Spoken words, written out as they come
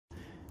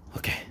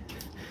Okay,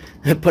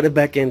 I put it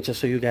back in just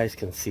so you guys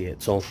can see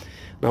it. So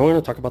now we're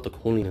going to talk about the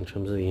cooling in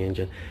terms of the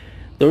engine.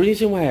 The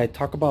reason why I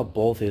talk about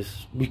both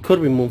is we could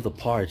remove the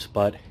parts,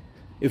 but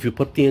if you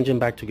put the engine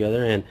back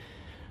together and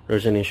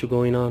there's an issue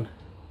going on,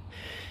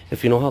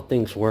 if you know how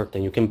things work,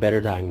 then you can better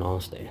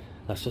diagnose it.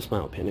 That's just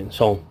my opinion.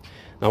 So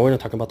now we're going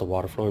to talk about the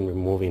water flow and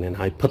removing, and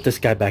I put this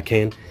guy back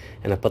in,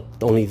 and I put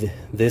only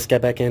this guy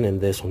back in and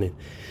this one in,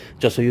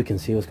 just so you can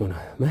see what's going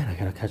on. Man, I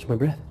gotta catch my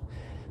breath.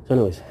 So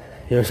anyways,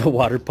 here's a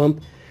water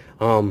pump.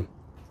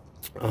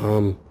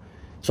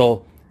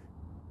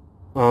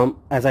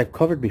 As I've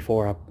covered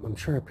before, I'm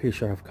pretty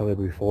sure I've covered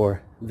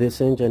before,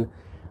 this engine,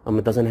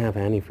 it doesn't have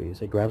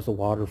antifreeze. It grabs the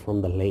water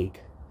from the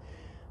lake,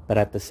 but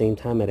at the same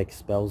time it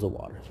expels the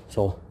water.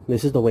 So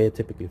this is the way it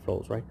typically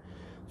flows, right?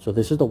 So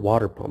this is the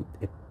water pump.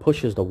 It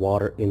pushes the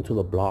water into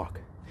the block,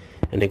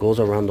 and it goes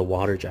around the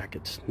water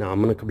jackets. Now I'm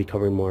gonna be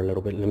covering more a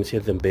little bit. Let me see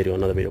if it's in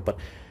another video. But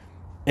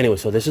anyway,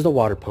 so this is the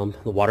water pump.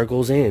 The water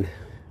goes in,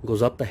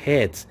 goes up the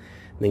heads,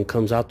 and then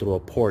comes out through a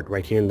port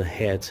right here in the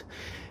heads.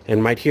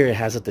 And right here it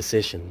has a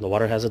decision. The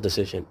water has a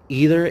decision.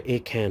 Either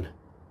it can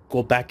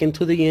go back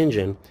into the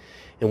engine,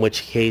 in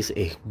which case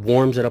it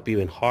warms it up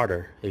even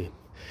harder,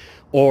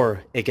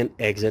 or it can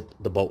exit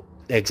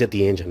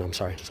the engine, I'm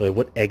sorry. So it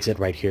would exit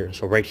right here.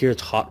 So right here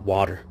it's hot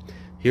water.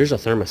 Here's a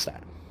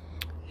thermostat.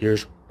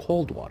 Here's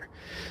cold water.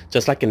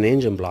 Just like an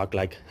engine block,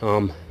 like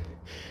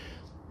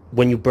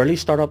when you barely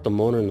start up the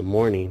motor in the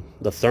morning,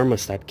 the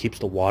thermostat keeps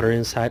the water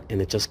inside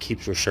and it just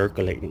keeps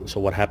recirculating. So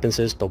what happens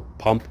is the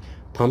pump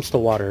pumps the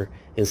water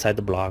inside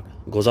the block,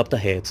 goes up the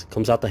heads,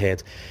 comes out the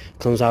heads,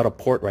 comes out a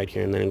port right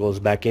here, and then it goes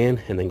back in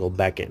and then go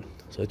back in.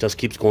 So it just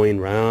keeps going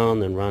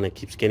round and round. It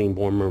keeps getting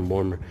warmer and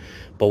warmer.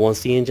 But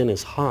once the engine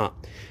is hot,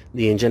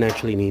 the engine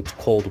actually needs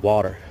cold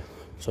water.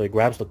 So it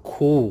grabs the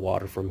cool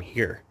water from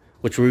here,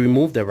 which we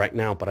removed it right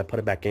now, but I put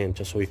it back in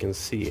just so you can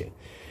see it.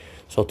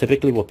 So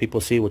typically what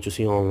you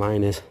see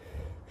online is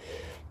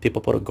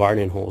people put a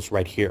garden hose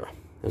right here.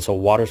 And so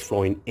water's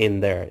flowing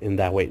in there in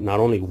that way. Not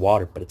only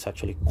water, but it's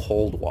actually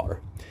cold water.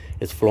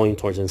 It's flowing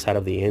towards inside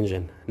of the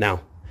engine.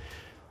 Now,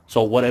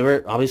 so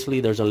whatever,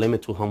 obviously there's a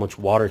limit to how much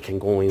water can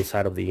go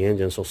inside of the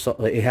engine. So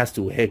it has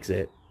to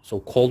exit. So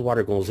cold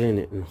water goes in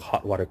and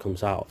hot water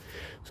comes out.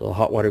 So the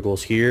hot water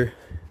goes here,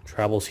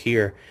 travels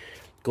here,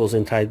 goes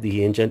inside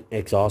the engine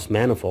exhaust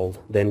manifold,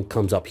 then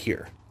comes up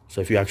here.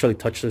 So if you actually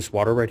touch this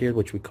water right here,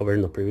 which we covered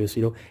in the previous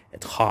video,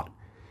 it's hot.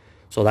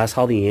 So that's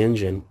how the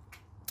engine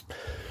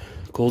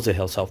cools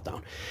itself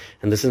down.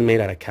 And this is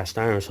made out of cast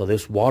iron, so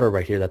this water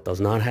right here that does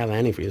not have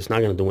antifreeze, it's not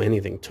going to do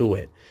anything to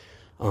it.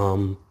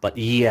 But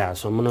yeah,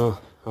 so I'm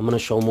gonna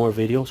show more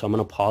videos. So I'm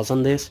gonna pause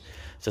on this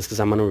just because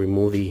I'm gonna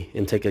remove the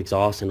intake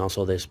exhaust and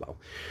also this valve.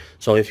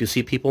 So if you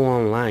see people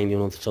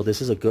online, so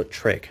this is a good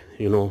trick,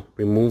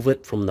 remove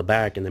it from the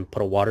back and then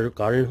put a water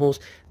garden hose.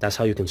 That's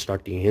how you can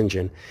start the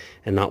engine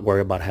and not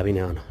worry about having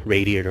a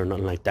radiator or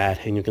nothing like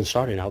that, and you can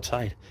start it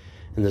outside,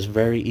 and it's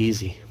very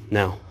easy.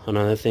 Now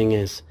another thing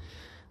is,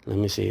 let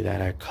me see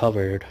that I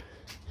covered.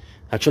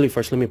 Actually,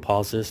 first let me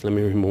pause this. Let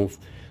me remove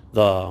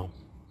the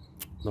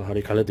how do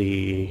you call it,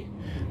 the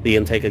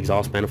intake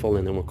exhaust manifold,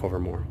 and then we'll cover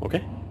more.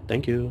 Okay,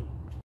 thank you.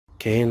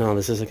 Okay, now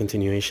this is a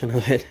continuation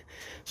of it.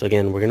 So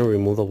again, we're gonna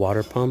remove the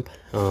water pump.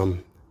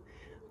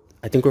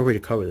 I think we're ready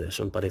to cover this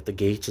one, but if the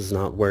gauge does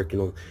not work,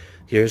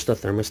 here's the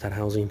thermostat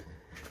housing.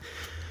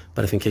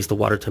 But if in case the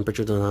water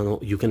temperature does not know,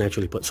 you can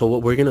actually put, so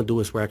what we're gonna do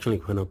is we're actually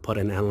gonna put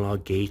an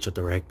analog gauge, a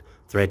direct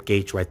thread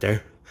gauge right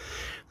there.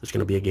 There's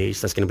gonna be a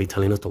gauge that's gonna be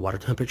telling us the water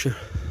temperature,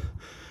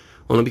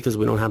 only because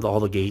we don't have all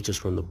the gauges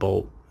from the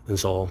boat. And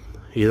so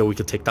either we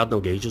could take out no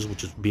gauges,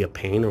 which would be a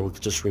pain, or we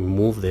could just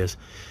remove this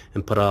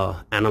and put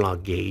a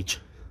analog gauge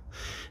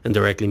and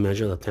directly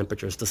measure the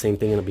temperature. It's the same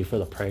thing gonna be for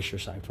the pressure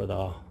side, for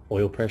the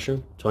oil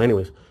pressure. So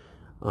anyways,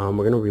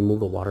 we're gonna remove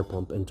the water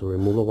pump, and to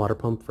remove the water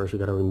pump, first we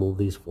gotta remove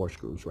these 4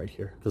 screws right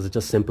here, because it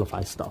just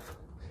simplifies stuff.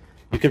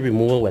 You could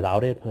remove it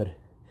without it, but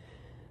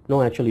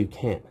no, actually you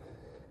can't,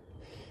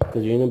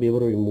 because you're gonna be able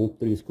to remove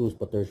 3 screws,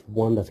 but there's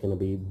one that's gonna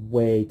be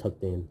way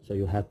tucked in, so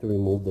you have to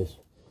remove this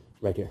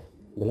right here.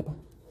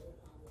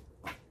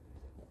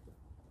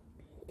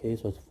 Okay,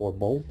 so it's 4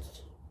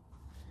 bolts.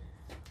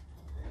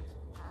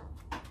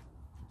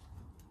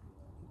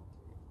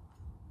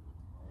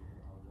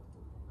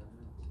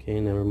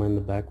 Okay, never mind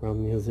the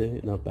background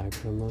music, not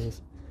background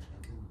noise.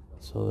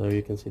 So there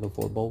you can see the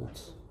 4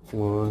 bolts.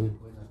 1,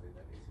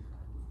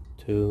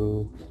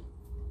 2.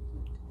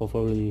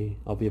 Hopefully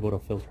I'll be able to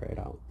filter it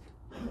out.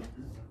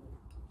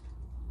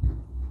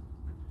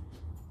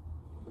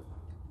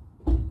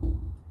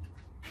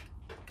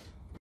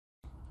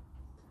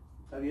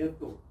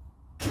 Abierto.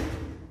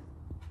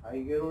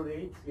 Hay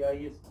Gatorade y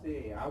hay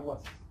aguas.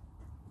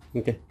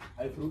 Okay.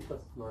 Hay frutas,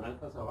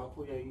 naranjas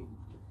abajo y hay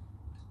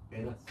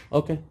peras.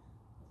 Okay.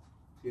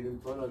 Tienen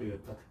toda la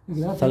libertad.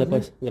 Gracias. Sale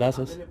pues,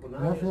 gracias. Pues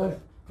nada, gracias.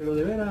 Pero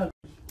de veras.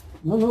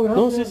 No, gracias.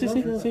 No,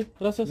 sí, gracias.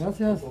 Gracias.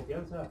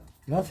 Confianza.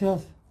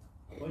 Gracias.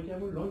 Hoy ya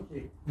muy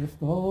lonche. Es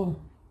todo.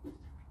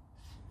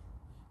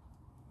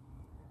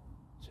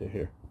 See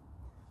here.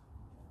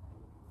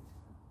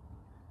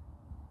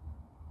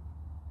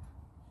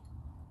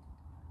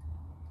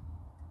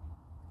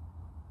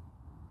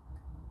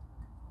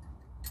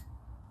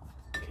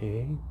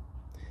 Okay,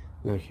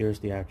 now here's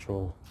the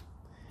actual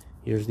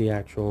how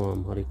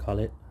do you call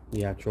it,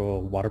 the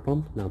actual water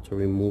pump. Now to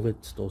remove it,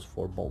 it's those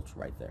 4 bolts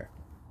right there.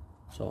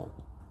 So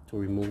to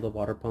remove the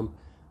water pump,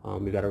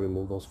 we got to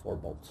remove those 4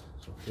 bolts.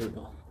 So here we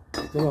go.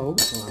 So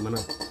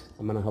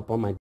I'm gonna help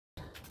on my,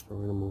 we're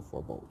gonna move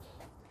 4 bolts.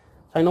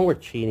 So I know we're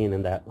cheating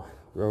in that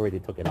we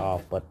already took it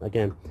off, but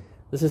again,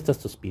 this is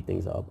just to speed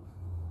things up.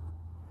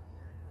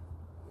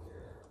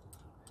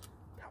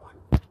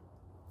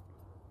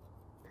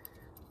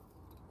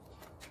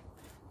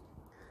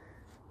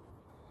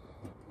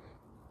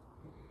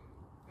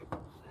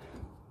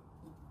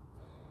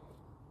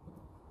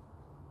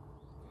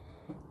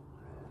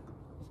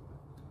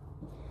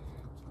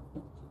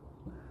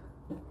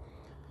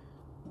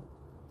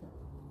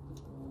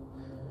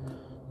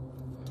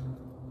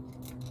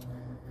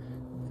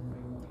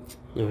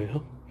 There we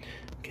go.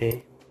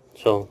 Okay,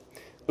 so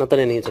not that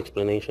it needs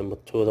explanation,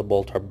 but 2 of the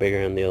bolts are bigger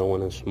and the other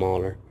one is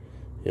smaller,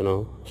 you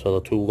know, so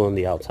the 2 go on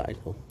the outside.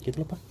 So, there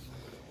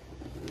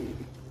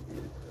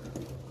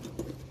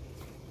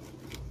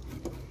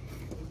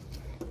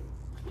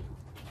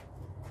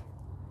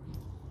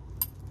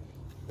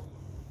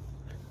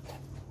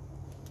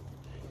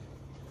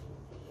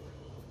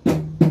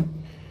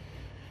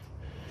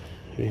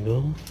you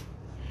go.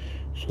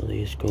 So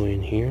these go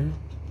in here.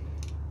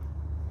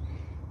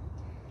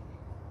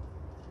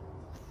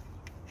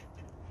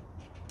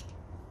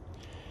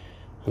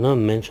 I know I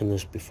mentioned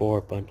this before,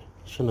 but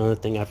it's another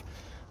thing. I've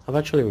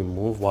actually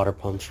removed water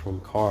pumps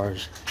from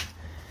cars,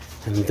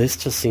 and this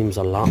just seems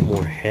a lot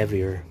more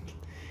heavier,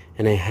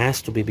 and it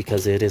has to be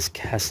because it is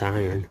cast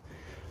iron.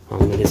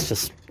 It's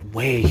just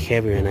way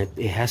heavier, and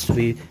it has to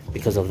be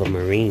because of the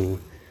marine.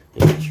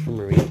 It's for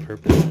marine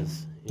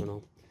purposes, you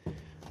know.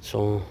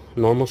 So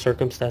normal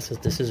circumstances,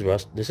 this is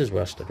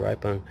rusted,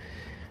 right? But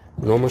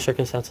normal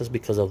circumstances,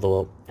 because of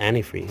the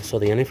antifreeze. So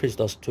the antifreeze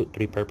does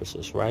 3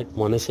 purposes, right?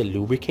 One is it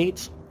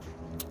lubricates.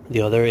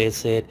 The other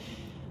is it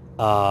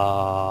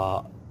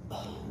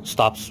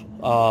stops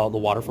the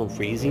water from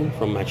freezing,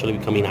 from actually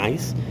becoming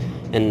ice.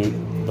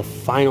 And the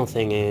final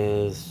thing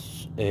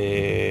is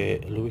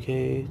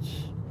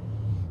lubricates.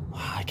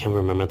 I can't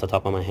remember at the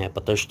top of my head,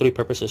 but there's 3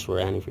 purposes for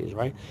antifreeze,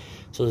 right?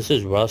 So this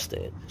is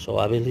rusted. So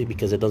obviously,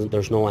 because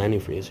there's no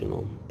antifreeze, you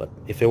know. But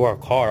if it were a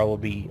car, I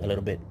would be a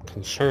little bit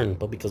concerned.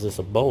 But because it's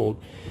a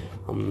boat,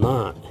 I'm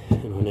not.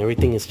 You know, and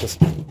everything is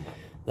just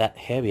that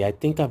heavy. I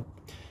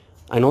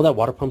know that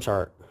water pumps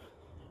are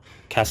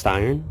cast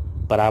iron,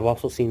 but I've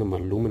also seen them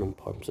aluminum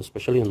pumps,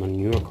 especially on the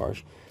newer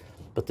cars.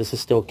 But this is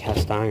still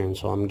cast iron,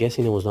 so I'm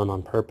guessing it was done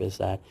on purpose,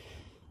 that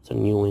it's a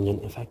new engine.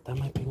 In fact, that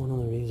might be one of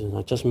the reasons.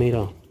 I just made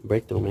a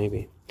breakthrough,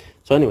 maybe.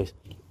 So anyways,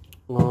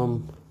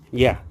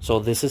 yeah, so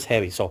this is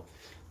heavy. So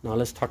now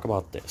let's talk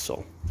about this.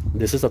 So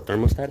this is a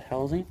thermostat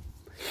housing,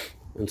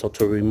 and so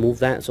to remove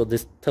that, so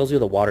this tells you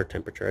the water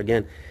temperature.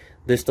 Again,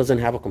 this doesn't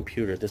have a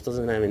computer. This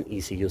doesn't have an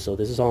ECU. So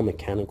this is all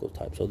mechanical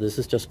type. So this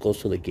is just goes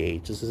to the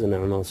gauge. This is an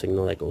analog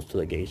signal that goes to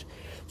the gauge.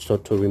 So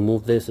to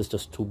remove this, it's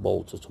just 2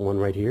 bolts. It's one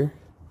right here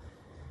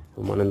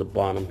and one in the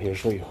bottom here.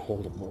 So you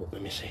hold the bolt.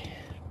 Let me see.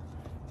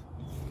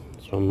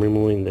 So I'm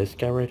removing this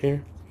guy right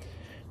here,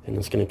 and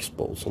it's gonna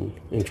expose some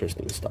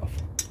interesting stuff.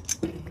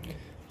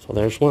 So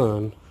there's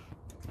one.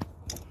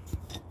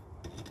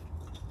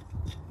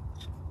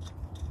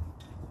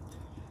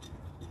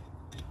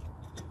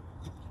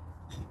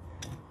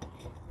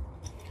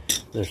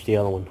 There's the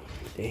other one.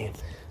 Damn,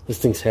 this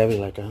thing's heavy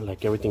like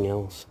everything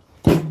else.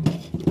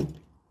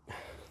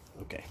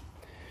 Okay,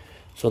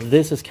 so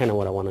this is kind of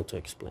what I wanted to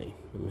explain.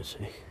 Let me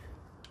see.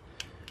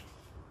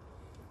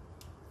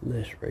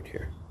 This right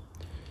here.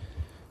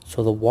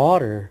 So the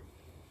water.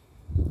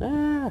 We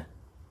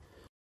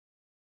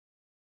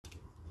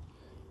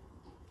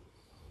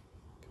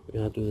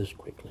gotta do this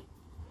quickly.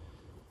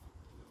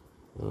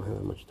 I don't have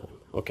that much time.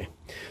 Okay,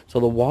 so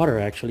the water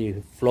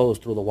actually flows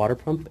through the water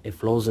pump. It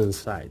flows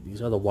inside.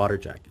 These are the water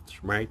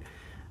jackets, right?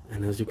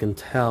 And as you can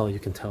tell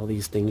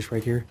these things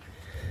right here.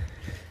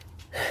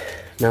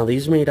 Now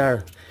these made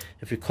are,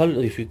 if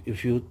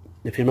you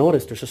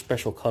notice, there's a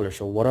special color.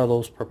 So what are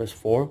those purpose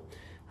for?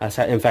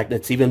 In fact,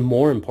 it's even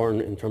more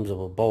important in terms of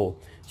a bow.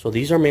 So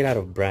these are made out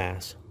of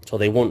brass, so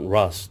they won't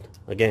rust.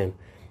 Again,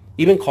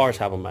 even cars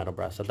have them out of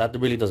brass, so that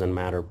really doesn't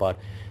matter. But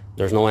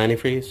there's no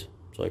antifreeze,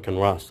 so it can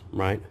rust,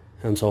 right?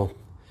 And so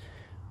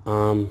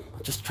I'm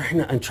trying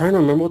to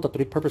remember what the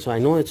 3 purposes. I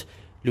know it's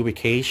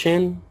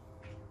lubrication.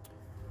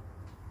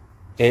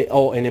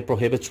 And it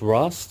prohibits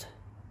rust,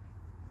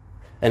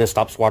 and it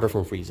stops water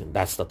from freezing.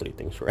 That's the 3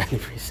 things for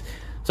antifreeze.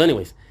 So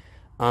anyways,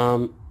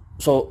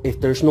 so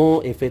if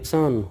it's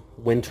on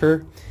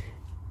winter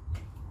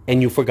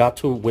and you forgot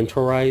to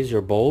winterize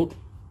your boat,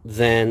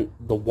 then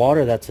the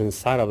water that's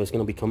inside of it is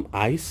going to become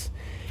ice.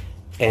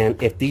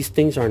 And if these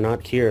things are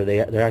not here,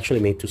 they're actually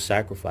made to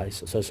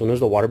sacrifice. So as soon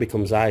as the water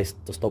becomes ice,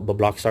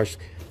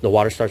 the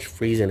water starts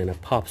freezing, and it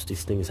pops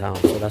these things out.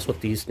 So that's what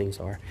these things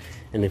are.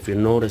 And if you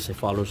notice, it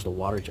follows the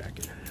water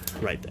jacket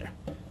right there.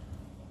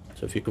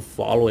 So if you could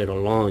follow it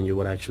along, you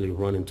would actually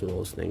run into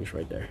those things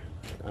right there.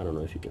 I don't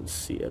know if you can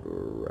see it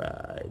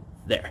right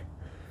there.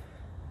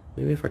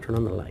 Maybe if I turn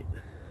on the light.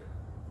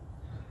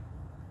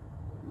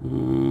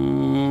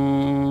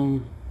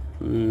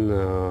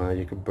 No,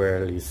 you can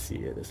barely see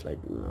it. It's like,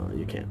 no,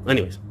 you can't.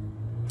 Anyways,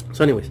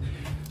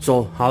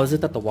 so how is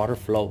it that the water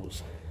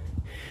flows?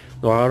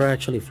 The water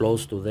actually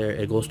flows through there.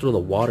 It goes through the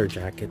water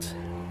jackets,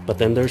 but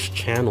then there's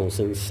channels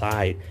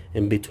inside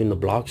in between the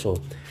blocks.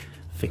 So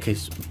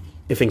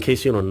if in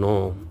case you don't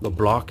know, the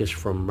block is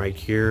from right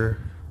here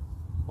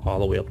all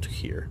the way up to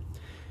here.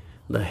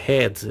 The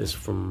heads is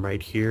from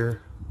right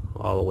here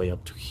all the way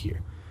up to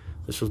here.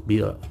 This would be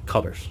the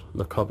covers,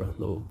 the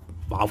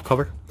valve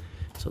cover.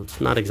 So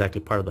it's not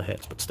exactly part of the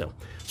heads, but still.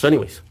 So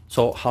anyways,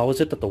 so how is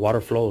it that the water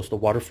flows? The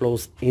water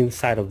flows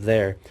inside of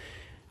there,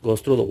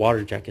 goes through the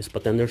water jackets,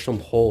 but then there's some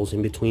holes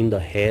in between the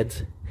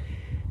heads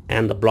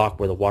and the block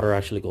where the water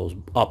actually goes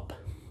up,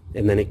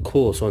 and then it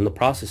cools. So in the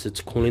process,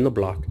 it's cooling the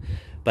block,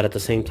 but at the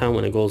same time,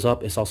 when it goes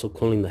up, it's also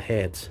cooling the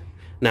heads.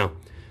 Now,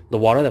 the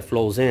water that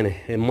flows in,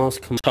 it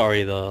must come.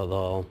 Sorry,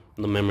 the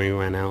memory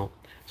ran out.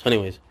 So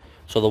anyways,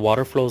 so the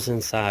water flows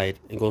inside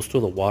and goes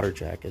through the water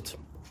jackets.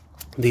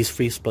 These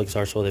freeze plugs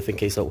are so if in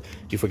case that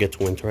you forget to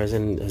winterize,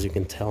 and as you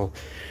can tell,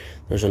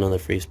 there's another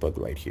freeze plug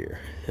right here,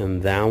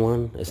 and that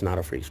one is not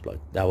a freeze plug.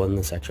 That one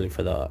is actually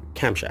for the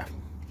camshaft,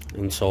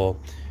 and so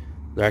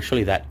they're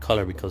actually that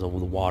color because of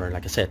the water,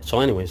 like I said.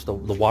 So anyways, the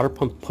water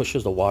pump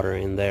pushes the water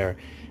in there.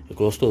 It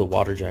goes through the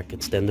water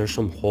jackets. Then there's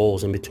some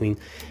holes in between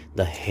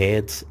the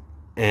heads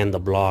and the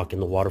block,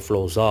 and the water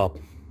flows up,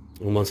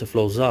 and once it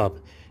flows up,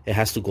 it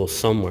has to go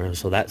somewhere.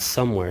 So that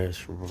somewhere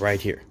is right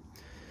here.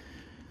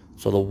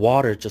 So the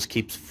water just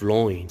keeps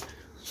flowing.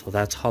 So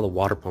that's how the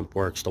water pump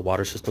works. The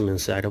water system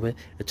inside of it,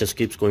 it just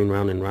keeps going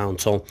round and round.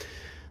 So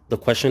the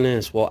question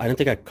is, well, I didn't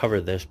think I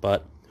covered this,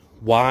 but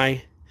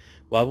why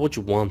would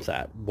you want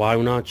that? Why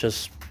not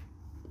just,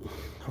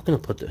 how can I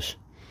put this?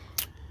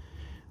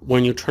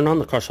 When you turn on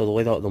the car, so the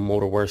way the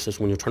motor works is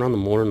when you turn on the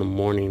motor in the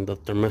morning, the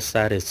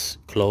thermostat is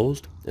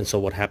closed. And so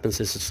what happens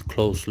is it's a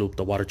closed loop.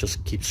 The water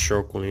just keeps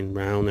circling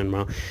round and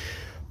round.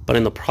 But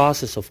in the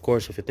process, of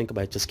course, if you think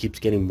about it, it just keeps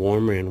getting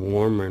warmer and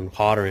warmer and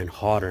hotter and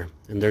hotter.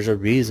 And there's a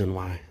reason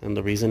why. And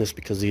the reason is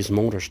because these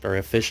motors are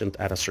efficient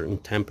at a certain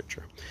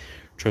temperature.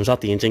 Turns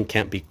out the engine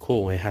can't be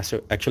cool. It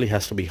actually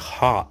has to be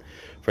hot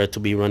for it to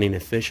be running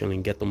efficiently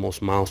and get the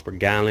most miles per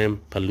gallon,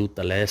 pollute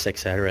the less,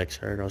 etc.,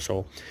 etc.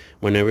 So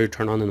whenever you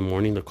turn on in the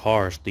morning the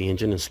cars, the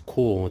engine is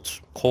cool, it's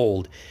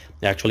cold,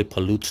 it actually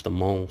pollutes the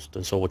most.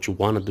 And so what you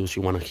want to do is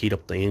you want to heat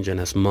up the engine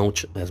as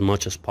much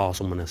as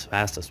possible and as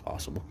fast as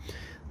possible.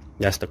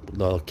 That's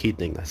the key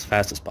thing, as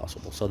fast as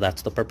possible. So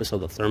that's the purpose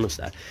of the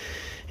thermostat.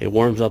 It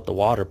warms up the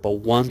water, but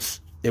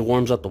once it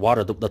warms up the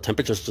water, the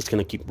temperature is just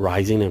going to keep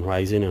rising and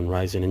rising and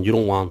rising, and you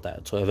don't want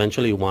that. So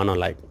eventually you want to,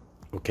 like,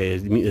 okay,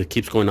 it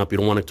keeps going up. You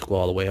don't want it to go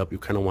all the way up. You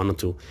kind of want it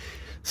to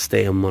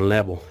stay on one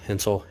level. And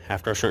so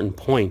after a certain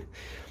point,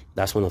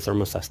 that's when the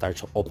thermostat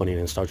starts opening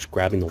and starts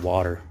grabbing the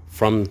water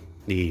from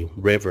the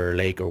river,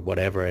 lake, or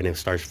whatever, and it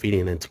starts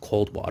feeding into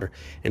cold water,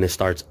 and it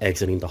starts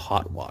exiting the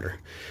hot water,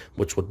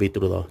 which would be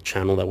through the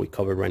channel that we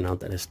covered right now,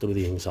 that is through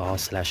the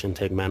exhaust /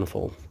 intake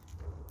manifold.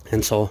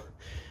 And so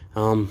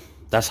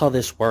that's how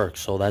this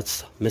works. So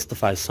that's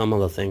mystifies some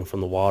of the thing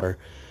from the water.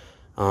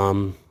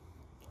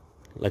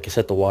 Like I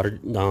said, the water,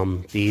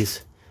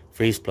 these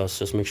freeze plugs,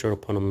 just make sure to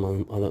put them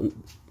on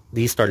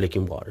these start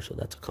leaking water, so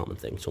that's a common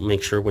thing. So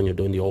make sure when you're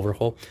doing the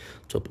overhaul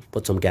to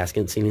put some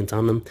gasket sealants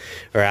on them,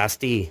 or ask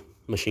the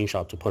machine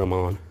shop to put them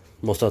on.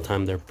 Most of the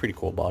time they're pretty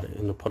cool about it,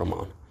 and they'll put them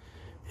on.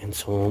 And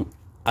so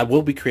I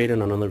will be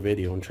creating another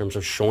video in terms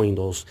of showing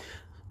those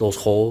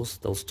holes,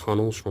 those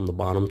tunnels from the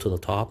bottom to the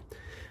top.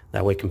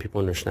 That way can people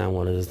understand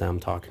what it is that I'm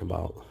talking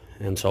about.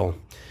 And so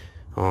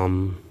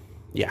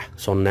yeah,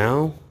 so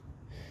now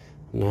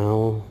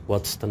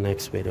what's the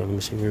next video? Let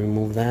me see if we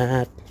remove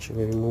that. Should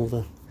we remove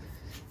the,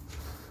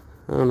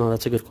 I don't know,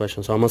 that's a good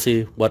question. So I'm gonna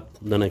see what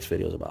the next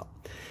video is about.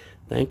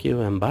 Thank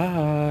you and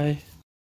bye.